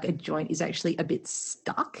feeling that like a joint is actually a bit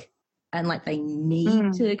stuck and like they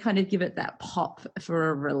need to kind of give it that pop for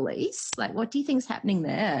a release. Like, what do you think is happening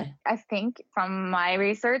there? I think from my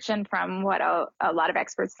research and from what a lot of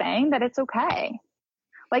experts saying, that it's okay.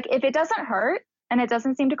 Like if it doesn't hurt and it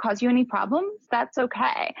doesn't seem to cause you any problems, that's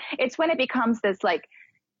okay. It's when it becomes this like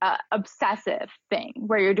obsessive thing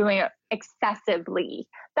where you're doing it excessively.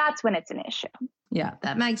 That's when it's an issue. Yeah,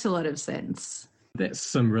 that makes a lot of sense. That's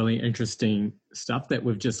some really interesting stuff that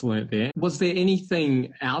we've just learnt there. Was there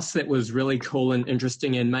anything else that was really cool and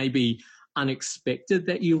interesting and maybe unexpected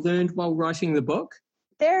that you learned while writing the book?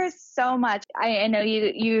 There's so much. I know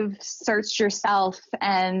you've searched yourself,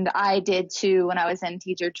 and I did too when I was in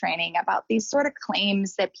teacher training, about these sort of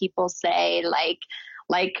claims that people say like,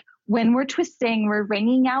 Like when we're twisting, we're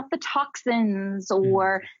wringing out the toxins,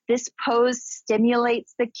 or this pose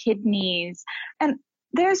stimulates the kidneys. And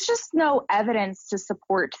there's just no evidence to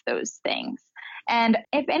support those things. And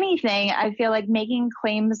if anything, I feel like making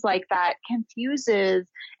claims like that confuses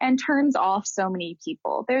and turns off so many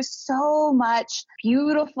people. There's so much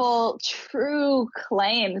beautiful, true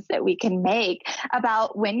claims that we can make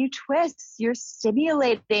about when you twist, you're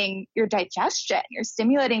stimulating your digestion, you're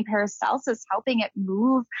stimulating peristalsis, helping it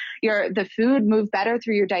move the food move better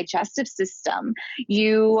through your digestive system.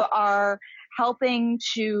 You are helping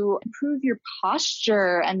to improve your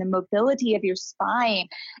posture and the mobility of your spine,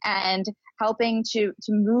 and helping to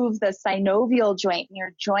move the synovial joint in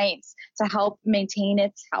your joints to help maintain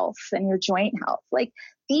its health and your joint health. Like,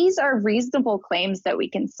 these are reasonable claims that we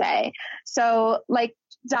can say. So like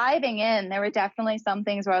diving in, there were definitely some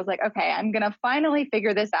things where I was like, okay, I'm going to finally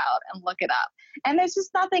figure this out and look it up. And there's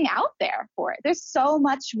just nothing out there for it. There's so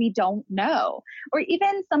much we don't know. Or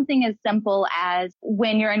even something as simple as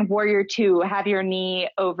when you're in Warrior 2, have your knee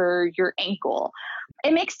over your ankle.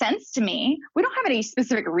 It makes sense to me. We don't have any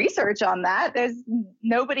specific research on that. There's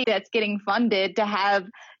nobody that's getting funded to have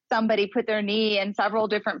somebody put their knee in several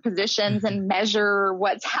different positions and measure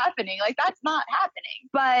what's happening. Like, that's not happening.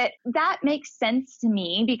 But that makes sense to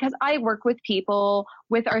me because I work with people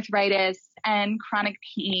with arthritis and chronic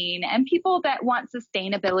pain and people that want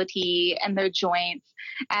sustainability in their joints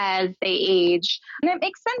as they age. And it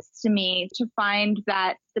makes sense to me to find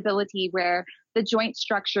that stability where the joint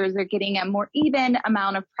structures are getting a more even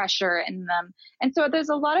amount of pressure in them. And so there's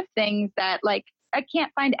a lot of things that, like, I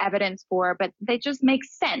can't find evidence for, but they just make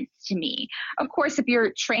sense to me. Of course, if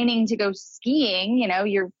you're training to go skiing, you know,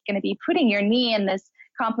 you're going to be putting your knee in this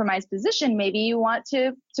compromised position. Maybe you want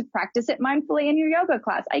to practice it mindfully in your yoga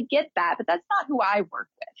class. I get that, but that's not who I work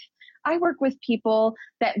with. I work with people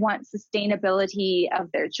that want sustainability of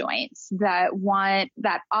their joints, that want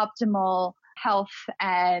that optimal health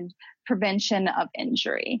and prevention of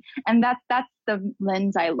injury. And that's the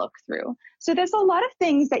lens I look through. So there's a lot of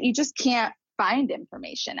things that you just can't find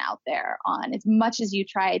information out there on, as much as you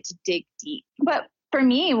try to dig deep. But for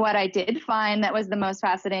me, what I did find that was the most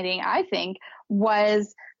fascinating, I think,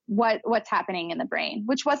 was what's happening in the brain,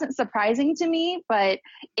 which wasn't surprising to me, but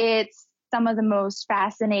it's some of the most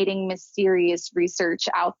fascinating, mysterious research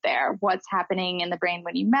out there. What's happening in the brain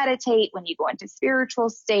when you meditate, when you go into spiritual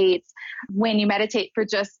states, when you meditate for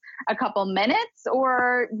just a couple minutes,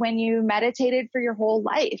 or when you meditated for your whole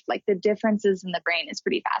life. Like, the differences in the brain is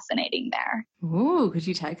pretty fascinating there. Ooh, could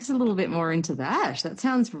you take us a little bit more into that? That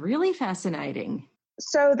sounds really fascinating.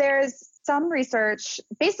 So there's some research.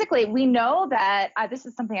 Basically, we know that this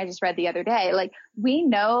is something I just read the other day. Like, we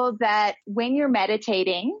know that when you're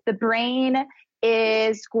meditating, the brain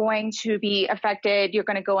is going to be affected. You're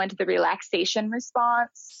going to go into the relaxation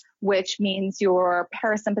response, which means your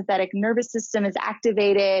parasympathetic nervous system is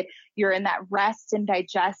activated. You're in that rest and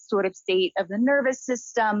digest sort of state of the nervous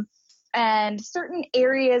system. And certain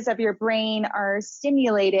areas of your brain are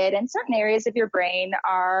stimulated and certain areas of your brain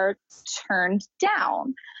are turned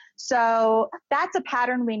down. So that's a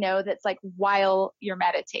pattern we know that's like while you're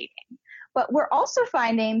meditating. But we're also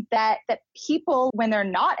finding that people, when they're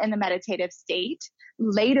not in the meditative state,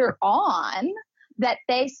 later on, that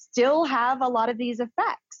they still have a lot of these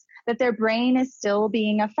effects, that their brain is still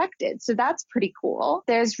being affected. So that's pretty cool.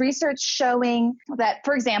 There's research showing that,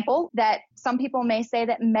 for example, that some people may say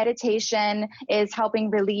that meditation is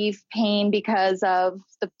helping relieve pain because of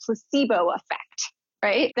the placebo effect,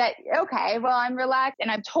 right? That, okay, well, I'm relaxed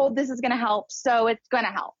and I'm told this is going to help, so it's going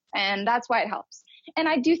to help. And that's why it helps. And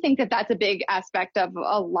I do think that that's a big aspect of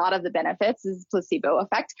a lot of the benefits is placebo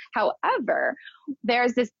effect. However,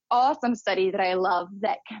 there's this awesome study that I love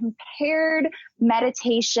that compared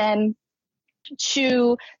meditation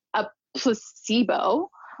to a placebo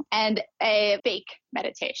and a fake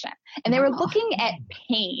meditation. And they were looking at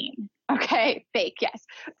pain. Okay, fake, yes,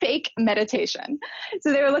 fake meditation.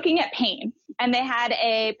 So they were looking at pain, and they had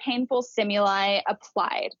a painful stimuli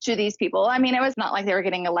applied to these people. I mean, it was not like they were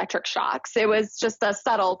getting electric shocks. It was just a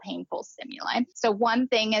subtle, painful stimuli. So one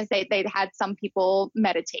thing is they had some people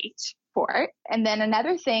meditate for it. And then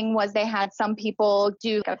another thing was they had some people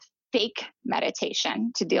do a fake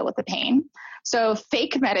meditation to deal with the pain. So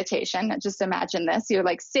fake meditation, just imagine this. You're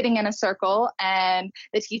like sitting in a circle and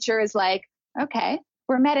the teacher is like, okay,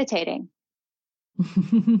 we're meditating.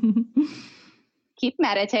 Keep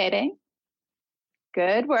meditating.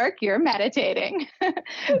 Good work. You're meditating.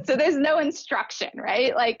 So there's no instruction,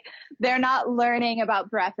 right? Like, they're not learning about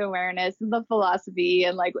breath awareness and the philosophy,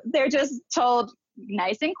 and like, they're just told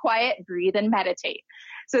nice and quiet, breathe and meditate.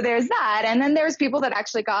 So there's that. And then there's people that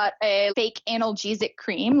actually got a fake analgesic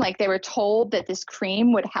cream. Like they were told that this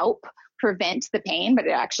cream would help prevent the pain, but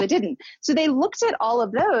it actually didn't. So they looked at all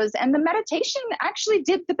of those, and the meditation actually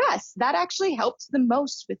did the best. That actually helped the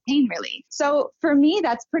most with pain relief. So for me,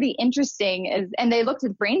 that's pretty interesting. And they looked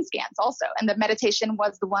at brain scans also, and the meditation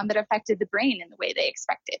was the one that affected the brain in the way they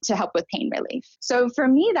expected to help with pain relief. So for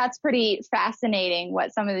me, that's pretty fascinating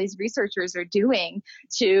what some of these researchers are doing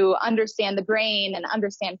to understand the brain and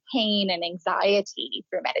understand pain and anxiety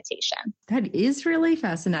through meditation. That is really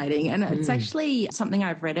fascinating. And it's actually something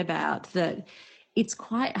I've read about, that it's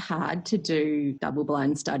quite hard to do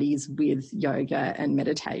double-blind studies with yoga and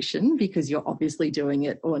meditation because you're obviously doing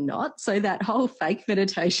it or not. So that whole fake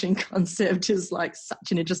meditation concept is like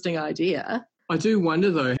such an interesting idea. I do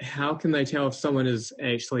wonder, though, how can they tell if someone has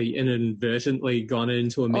actually inadvertently gone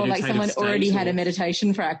into a meditative state? Or like someone already had a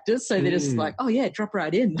meditation practice, so they're just like, oh yeah, drop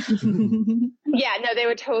right in. Yeah, no,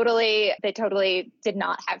 they totally did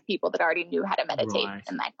not have people that already knew how to meditate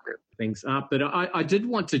in that group. Things up. But I did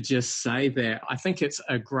want to just say that I think it's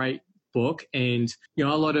a great book, and a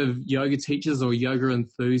lot of yoga teachers or yoga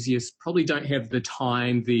enthusiasts probably don't have the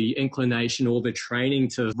time, the inclination, or the training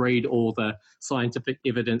to read all the scientific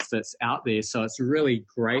evidence that's out there. So it's really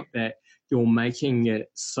great that you're making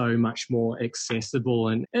it so much more accessible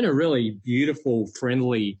and in a really beautiful,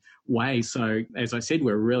 friendly way. So as I said,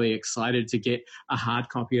 we're really excited to get a hard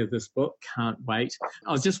copy of this book. Can't wait.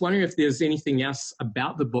 I was just wondering if there's anything else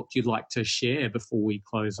about the book you'd like to share before we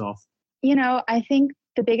close off. I think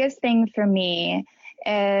the biggest thing for me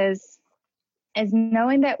is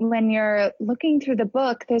knowing that when you're looking through the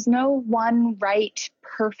book, there's no one right,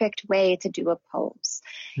 perfect way to do a pose.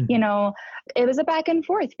 It was a back and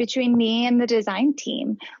forth between me and the design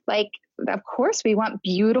team. Like, of course, we want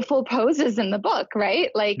beautiful poses in the book, right?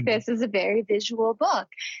 Like, this is a very visual book,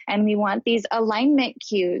 and we want these alignment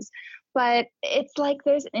cues. But it's like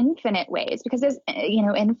there's infinite ways, because there's,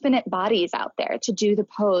 infinite bodies out there to do the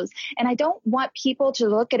pose. And I don't want people to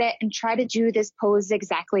look at it and try to do this pose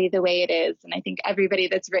exactly the way it is. And I think everybody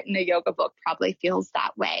that's written a yoga book probably feels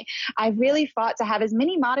that way. I really fought to have as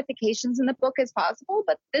many modifications in the book as possible,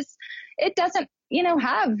 but it doesn't,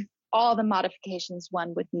 have all the modifications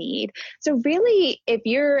one would need. So really, if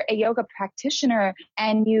you're a yoga practitioner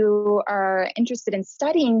and you are interested in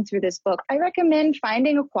studying through this book, I recommend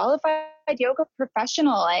finding a qualified yoga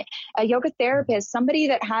professional, a yoga therapist, somebody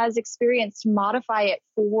that has experience to modify it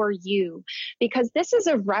for you, because this is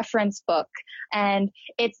a reference book, and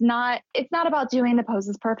it's not about doing the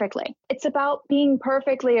poses perfectly. It's about being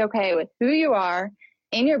perfectly okay with who you are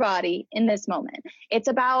in your body in this moment. It's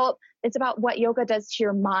about what yoga does to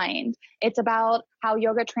your mind. It's about how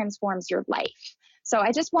yoga transforms your life. So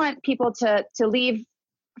I just want people to leave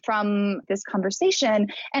from this conversation,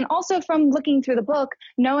 and also from looking through the book,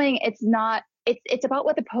 knowing it's about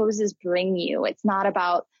what the poses bring you. It's not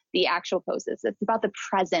about the actual poses. It's about the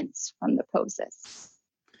presence from the poses.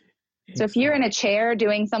 So if you're in a chair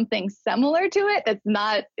doing something similar to it, that's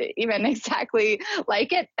not even exactly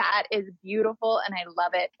like it, that is beautiful, and I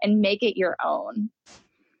love it, and make it your own.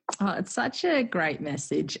 Oh, it's such a great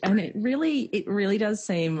message. And it really does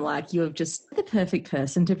seem like you're just the perfect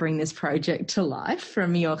person to bring this project to life,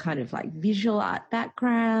 from your kind of like visual art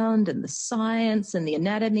background and the science and the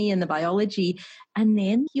anatomy and the biology, and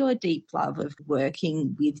then your deep love of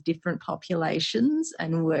working with different populations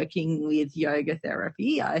and working with yoga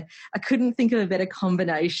therapy. I couldn't think of a better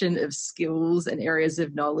combination of skills and areas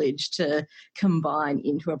of knowledge to combine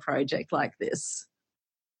into a project like this.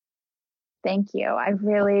 Thank you. I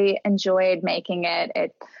really enjoyed making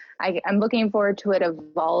it. I'm looking forward to it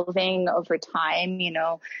evolving over time.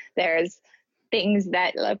 There's things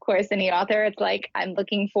that, of course, any author, it's like, I'm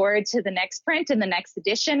looking forward to the next print and the next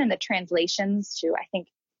edition and the translations to, I think,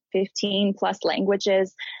 15 plus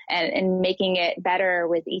languages, and making it better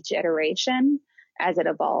with each iteration as it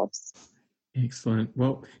evolves. Excellent.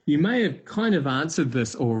 Well, you may have kind of answered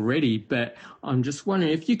this already, but I'm just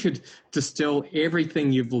wondering if you could distill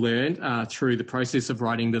everything you've learned through the process of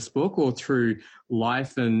writing this book, or through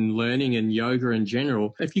life and learning and yoga in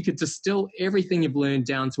general. If you could distill everything you've learned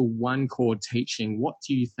down to one core teaching, what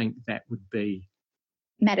do you think that would be?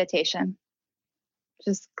 Meditation.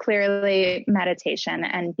 Just clearly meditation,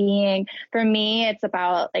 and for me, it's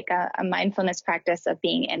about like a mindfulness practice of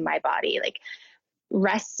being in my body, like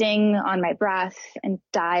resting on my breath and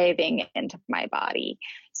diving into my body.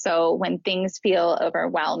 So when things feel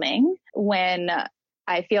overwhelming, when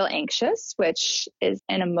I feel anxious, which is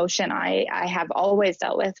an emotion I have always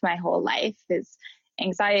dealt with my whole life, is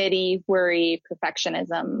anxiety, worry,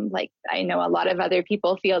 perfectionism. Like, I know a lot of other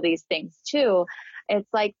people feel these things too. It's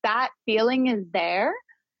like that feeling is there,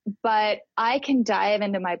 but I can dive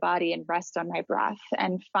into my body and rest on my breath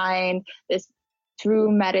and find this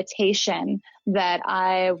through meditation that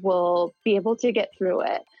I will be able to get through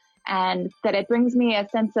it, and that it brings me a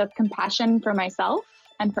sense of compassion for myself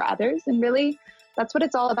and for others. And really, that's what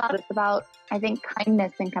it's all about. It's about, I think,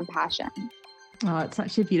 kindness and compassion. Oh, it's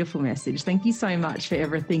such a beautiful message. Thank you so much for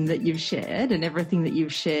everything that you've shared and everything that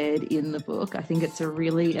you've shared in the book. I think it's a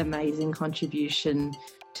really amazing contribution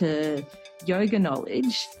to yoga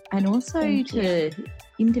knowledge and also to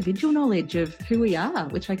individual knowledge of who we are,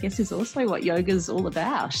 which I guess is also what yoga's all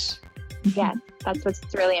about. Yeah, that's what's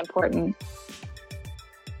really important.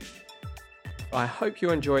 I hope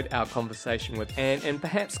you enjoyed our conversation with Anne and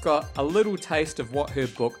perhaps got a little taste of what her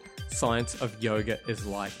book, Science of Yoga, is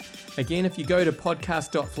like. Again, if you go to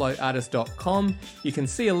podcast.flowartist.com, you can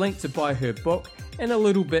see a link to buy her book and a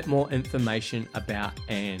little bit more information about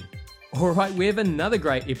Anne. Alright, we have another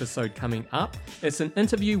great episode coming up. It's an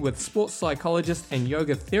interview with sports psychologist and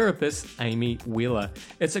yoga therapist Amy Wheeler.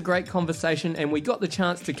 It's a great conversation and we got the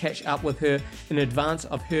chance to catch up with her in advance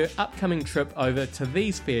of her upcoming trip over to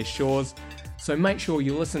these fair shores, so make sure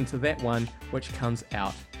you listen to that one, which comes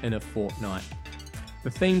out in a fortnight.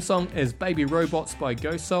 The theme song is Baby Robots by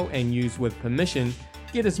Ghost Soul and used with permission.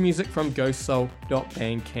 Get his music from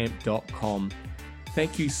ghostsoul.bandcamp.com.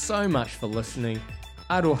 Thank you so much for listening.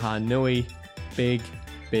 Aroha nui, big,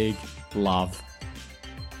 big love.